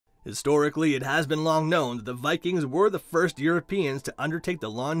Historically, it has been long known that the Vikings were the first Europeans to undertake the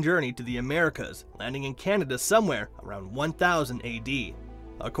long journey to the Americas, landing in Canada somewhere around 1000 AD.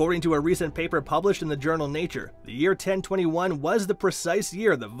 According to a recent paper published in the journal Nature, the year 1021 was the precise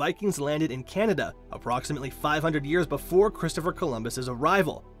year the Vikings landed in Canada, approximately 500 years before Christopher Columbus's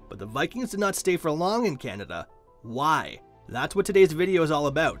arrival. But the Vikings did not stay for long in Canada. Why? That's what today's video is all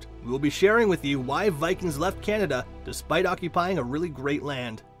about. We will be sharing with you why Vikings left Canada despite occupying a really great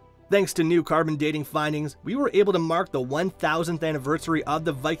land. Thanks to new carbon dating findings, we were able to mark the 1000th anniversary of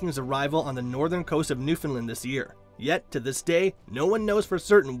the Vikings' arrival on the northern coast of Newfoundland this year. Yet, to this day, no one knows for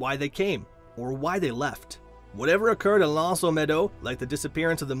certain why they came, or why they left. Whatever occurred at Meadows, like the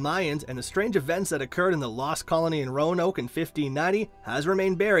disappearance of the Mayans and the strange events that occurred in the lost colony in Roanoke in 1590, has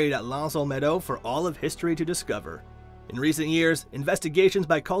remained buried at Meadows for all of history to discover. In recent years, investigations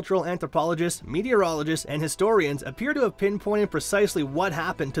by cultural anthropologists, meteorologists, and historians appear to have pinpointed precisely what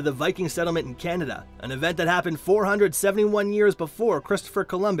happened to the Viking settlement in Canada, an event that happened 471 years before Christopher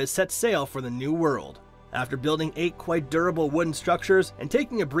Columbus set sail for the New World. After building 8 quite durable wooden structures and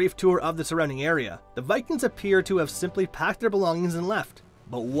taking a brief tour of the surrounding area, the Vikings appear to have simply packed their belongings and left.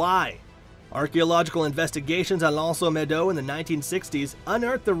 But why? Archaeological investigations at Meadows in the 1960s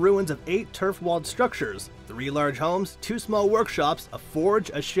unearthed the ruins of 8 turf-walled structures, 3 large homes, 2 small workshops, a forge,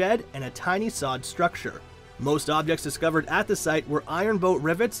 a shed, and a tiny sod structure. Most objects discovered at the site were iron boat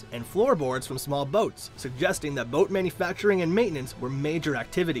rivets and floorboards from small boats, suggesting that boat manufacturing and maintenance were major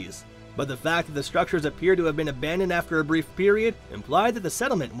activities. But the fact that the structures appear to have been abandoned after a brief period implied that the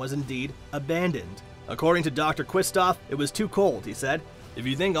settlement was indeed abandoned. According to Dr. Quistoff, it was too cold, he said. If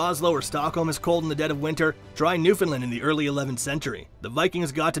you think Oslo or Stockholm is cold in the dead of winter, try Newfoundland in the early 11th century. The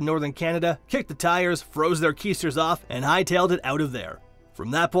Vikings got to northern Canada, kicked the tires, froze their keisters off, and hightailed it out of there.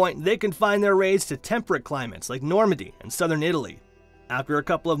 From that point, they confined their raids to temperate climates like Normandy and southern Italy. After a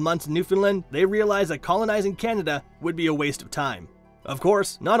couple of months in Newfoundland, they realized that colonizing Canada would be a waste of time. Of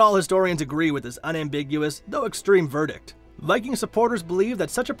course, not all historians agree with this unambiguous, though extreme verdict. Viking supporters believe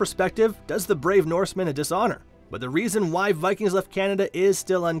that such a perspective does the brave Norsemen a dishonor. But the reason why Vikings left Canada is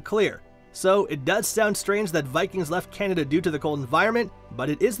still unclear. So it does sound strange that Vikings left Canada due to the cold environment, but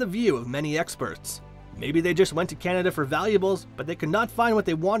it is the view of many experts. Maybe they just went to Canada for valuables, but they could not find what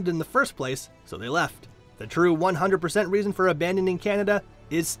they wanted in the first place, so they left. The true 100% reason for abandoning Canada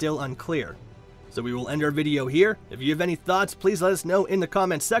is still unclear. So we will end our video here. If you have any thoughts, please let us know in the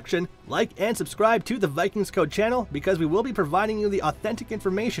comments section. Like and subscribe to the Vikings Code channel because we will be providing you the authentic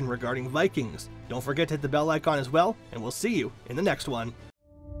information regarding Vikings. Don't forget to hit the bell icon as well, and we'll see you in the next one.